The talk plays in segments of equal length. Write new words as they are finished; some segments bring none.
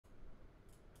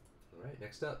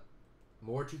next up.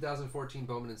 More 2014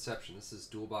 Bowman Inception. This is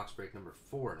dual box break number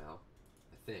 4 now,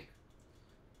 I think.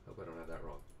 Hope I don't have that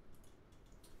wrong.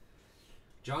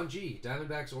 John G.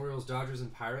 Diamondbacks, Orioles, Dodgers,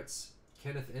 and Pirates.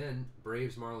 Kenneth N.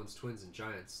 Braves, Marlins, Twins, and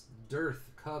Giants. Dearth,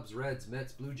 Cubs, Reds,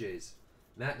 Mets, Blue Jays.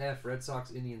 Matt F. Red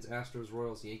Sox, Indians, Astros,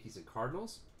 Royals, Yankees, and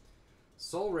Cardinals.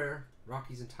 Soul Rare,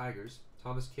 Rockies and Tigers.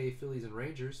 Thomas K. Phillies and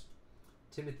Rangers.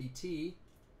 Timothy T.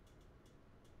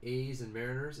 A's and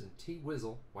Mariners. And T.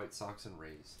 Wizzle, White Sox and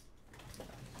Rays.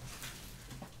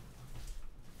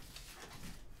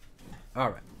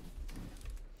 All right.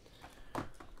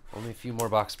 Only a few more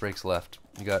box breaks left.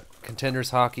 You got Contenders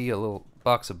Hockey, a little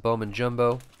box of Bowman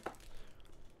Jumbo,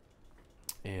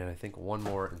 and I think one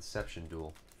more Inception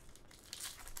duel.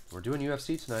 We're doing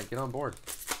UFC tonight. Get on board.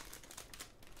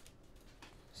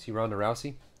 See Ronda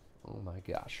Rousey? Oh my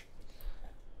gosh.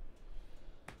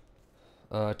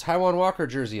 Taiwan Walker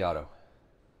jersey auto.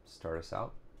 Start us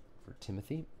out for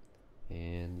Timothy.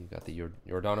 And you got the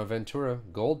Yordano Ventura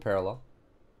gold parallel.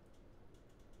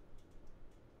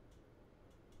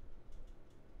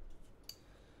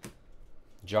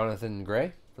 Jonathan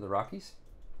Gray for the Rockies.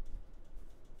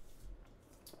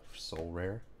 Soul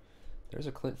Rare. There's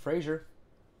a Clint Frazier.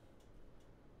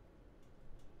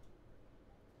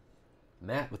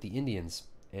 Matt with the Indians.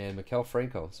 And Maikel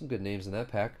Franco. Some good names in that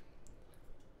pack.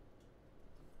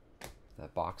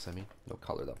 That box, I mean. No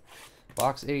color, though.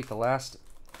 Box 8, the last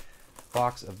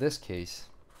box of this case.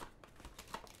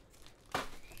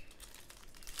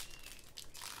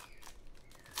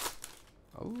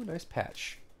 Oh, nice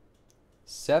patch.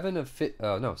 7 of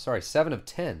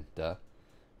 10, duh.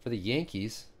 For the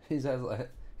Yankees. He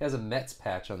has a Mets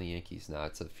patch on the Yankees now.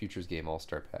 It's a Futures Game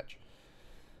All-Star patch.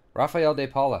 Rafael De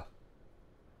Paula.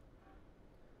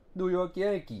 New York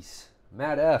Yankees.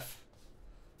 Matt F.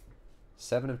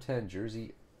 7 of 10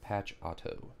 jersey patch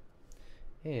auto.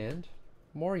 And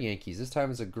more Yankees. This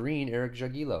time it's a green Eric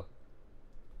Jagielo.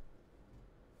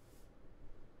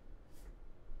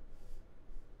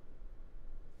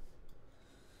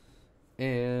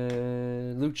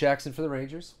 And Luke Jackson for the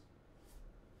Rangers.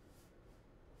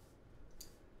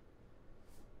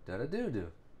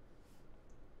 Da-da-doo-doo.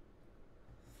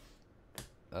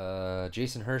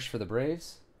 Jason Hirsch for the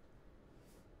Braves.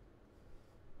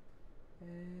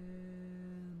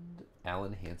 And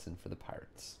Alan Hansen for the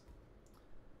Pirates.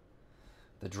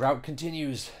 The drought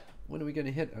continues. When are we going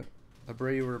to hit a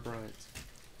Abreu or a Bryant?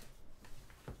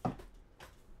 All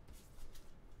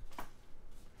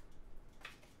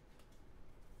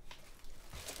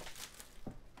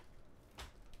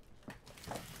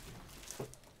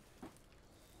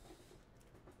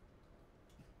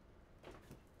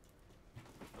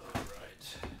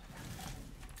right.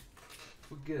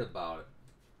 Forget about it.